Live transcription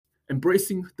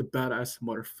embracing the badass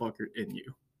motherfucker in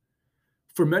you.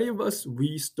 For many of us,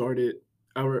 we started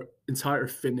our entire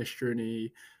fitness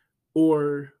journey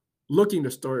or looking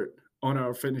to start on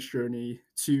our fitness journey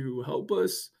to help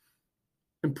us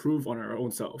improve on our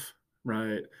own self,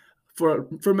 right?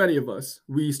 For many of us,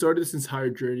 we started this entire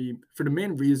journey for the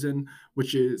main reason,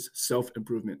 which is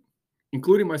self-improvement,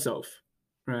 including myself,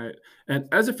 right? And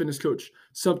as a fitness coach,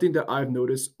 something that I've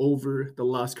noticed over the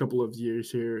last couple of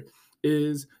years here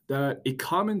is that a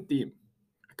common theme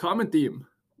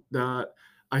that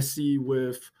I see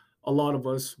with a lot of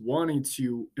us wanting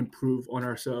to improve on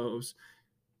ourselves,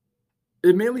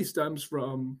 it mainly stems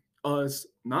from us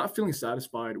not feeling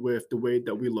satisfied with the way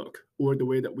that we look or the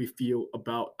way that we feel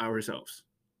about ourselves,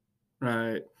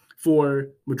 right? For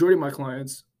majority of my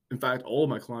clients, in fact, all of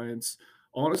my clients,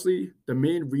 honestly, the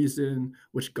main reason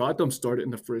which got them started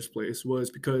in the first place was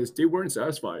because they weren't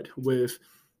satisfied with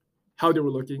how they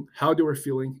were looking, how they were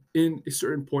feeling in a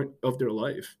certain point of their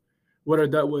life. Whether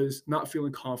that was not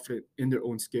feeling confident in their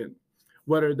own skin,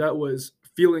 whether that was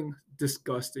feeling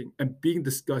disgusting and being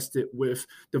disgusted with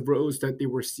the rows that they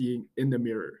were seeing in the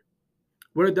mirror,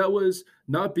 whether that was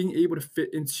not being able to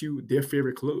fit into their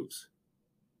favorite clothes.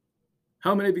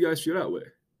 How many of you guys feel that way?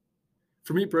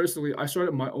 For me personally, I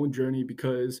started my own journey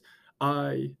because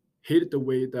I hated the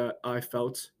way that I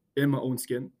felt in my own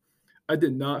skin. I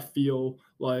did not feel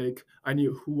like I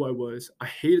knew who I was. I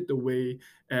hated the way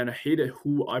and I hated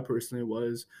who I personally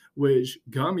was, which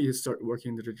got me to start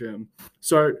working to the gym,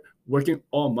 start working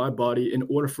on my body in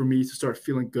order for me to start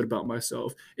feeling good about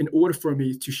myself, in order for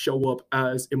me to show up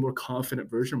as a more confident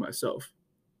version of myself.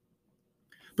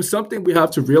 But something we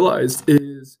have to realize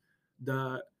is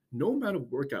that no amount of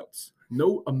workouts,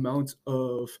 no amount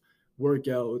of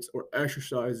workouts or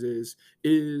exercises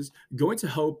is going to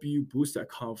help you boost that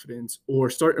confidence or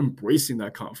start embracing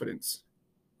that confidence,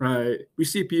 right? We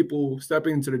see people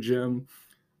stepping into the gym,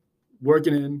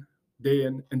 working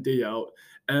in and day out.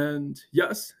 And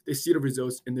yes, they see the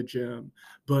results in the gym,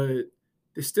 but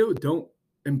they still don't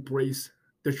embrace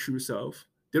their true self.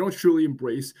 They don't truly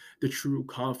embrace the true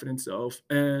confident self.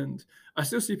 And I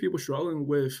still see people struggling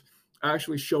with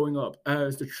actually showing up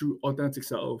as the true authentic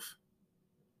self.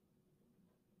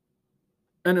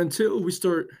 And until we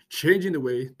start changing the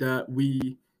way that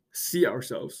we see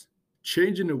ourselves,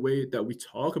 changing the way that we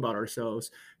talk about ourselves,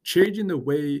 changing the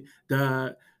way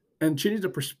that and changing the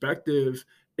perspective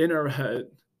in our head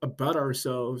about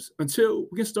ourselves, until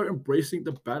we can start embracing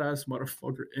the badass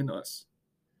motherfucker in us.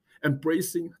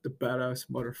 Embracing the badass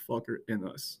motherfucker in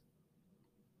us.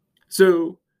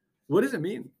 So, what does it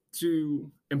mean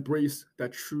to embrace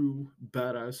that true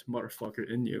badass motherfucker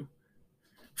in you?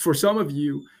 For some of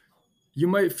you, you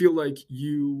might feel like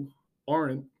you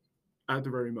aren't at the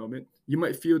very moment. You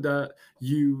might feel that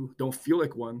you don't feel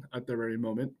like one at the very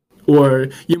moment, or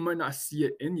you might not see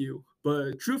it in you.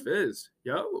 But truth is,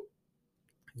 yo,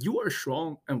 you are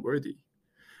strong and worthy.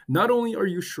 Not only are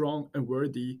you strong and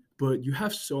worthy, but you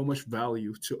have so much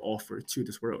value to offer to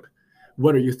this world,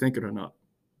 whether you think it or not.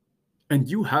 And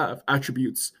you have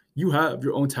attributes. You have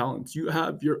your own talents. You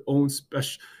have your own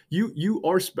special. You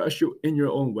are special in your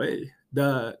own way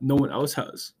that no one else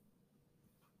has.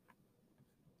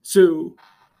 So,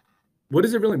 what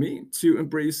does it really mean to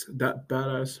embrace that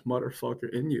badass motherfucker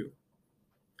in you?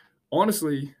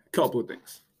 Honestly, a couple of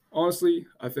things. Honestly,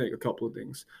 I think a couple of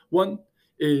things. One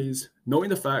is knowing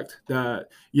the fact that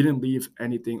you didn't leave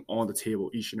anything on the table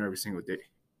each and every single day.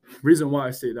 Reason why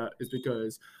I say that is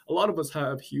because a lot of us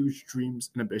have huge dreams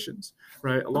and ambitions,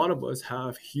 right? A lot of us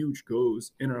have huge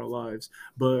goals in our lives,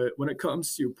 but when it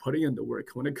comes to putting in the work,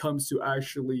 when it comes to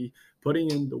actually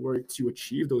putting in the work to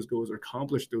achieve those goals or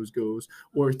accomplish those goals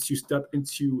or to step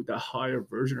into that higher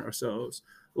version of ourselves,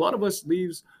 a lot of us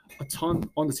leaves a ton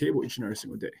on the table each and every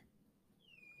single day.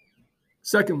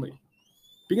 Secondly,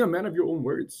 being a man of your own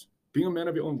words. Being a man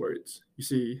of your own words. You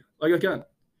see, like again,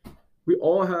 we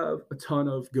all have a ton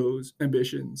of goals,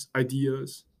 ambitions,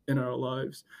 ideas in our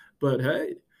lives. But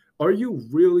hey, are you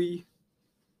really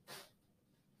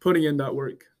putting in that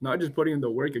work? Not just putting in the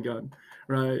work again,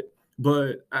 right?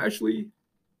 But actually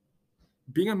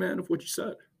being a man of what you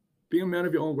said, being a man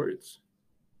of your own words.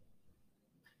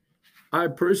 I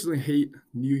personally hate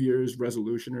New Year's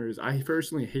resolutioners. I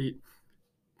personally hate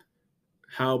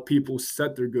how people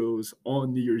set their goals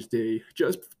on New Year's Day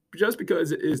just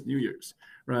because it is New Year's,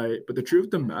 right? But the truth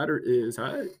of the matter is,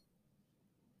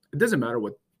 it doesn't matter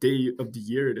what day of the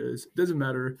year it is. It doesn't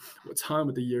matter what time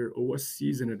of the year or what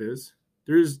season it is.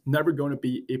 There's never going to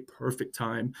be a perfect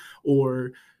time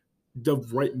or the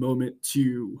right moment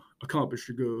to accomplish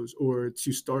your goals or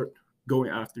to start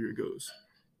going after your goals.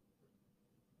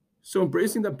 So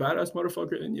embracing the badass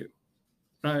motherfucker in you,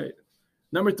 right?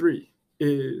 Number three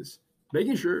is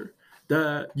making sure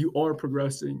that you are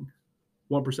progressing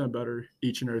 1% better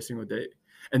each and every single day.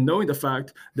 And knowing the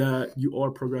fact that you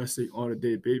are progressing on a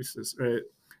daily basis, right?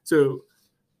 So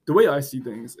the way I see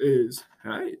things is,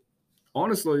 right,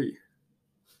 honestly,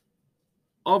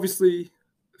 obviously,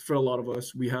 for a lot of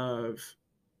us, we have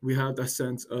that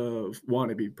sense of wanting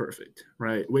to be perfect,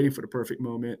 right? Waiting for the perfect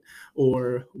moment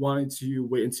or wanting to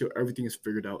wait until everything is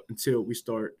figured out until we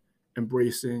start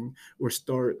embracing or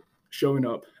start showing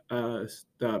up as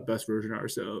that best version of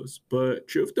ourselves. But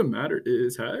truth of the matter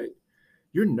is, hey,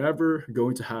 you're never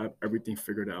going to have everything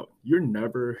figured out. You're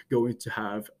never going to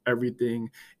have everything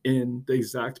in the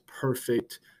exact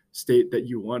perfect state that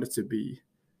you want it to be.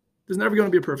 There's never going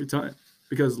to be a perfect time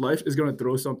because life is going to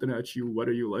throw something at you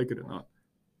whether you like it or not.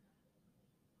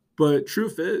 But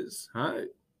truth is,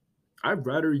 I'd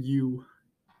rather you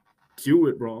do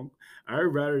it wrong. I'd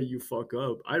rather you fuck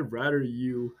up. I'd rather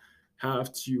you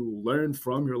have to learn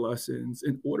from your lessons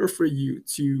in order for you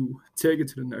to take it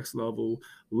to the next level,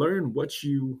 learn what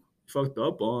you fucked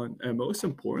up on, and most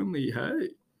importantly, hey,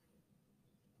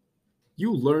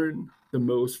 you learn the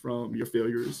most from your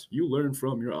failures. You learn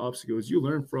from your obstacles. You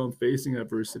learn from facing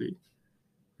adversity,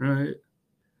 right?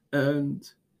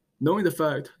 And knowing the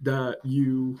fact that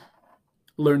you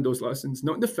learn those lessons,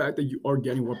 knowing the fact that you are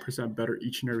getting 1% better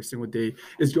each and every single day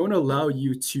is going to allow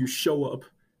you to show up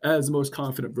as the most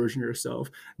confident version of yourself.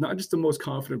 Not just the most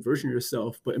confident version of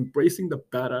yourself, but embracing the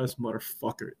badass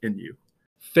motherfucker in you.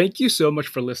 Thank you so much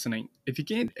for listening. If you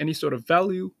gained any sort of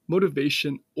value,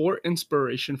 motivation, or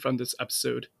inspiration from this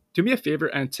episode, do me a favor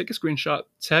and take a screenshot,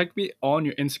 tag me on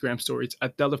your Instagram stories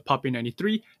at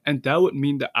deadliftpoppy93, and that would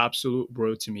mean the absolute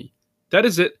world to me. That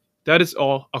is it. That is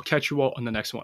all. I'll catch you all on the next one.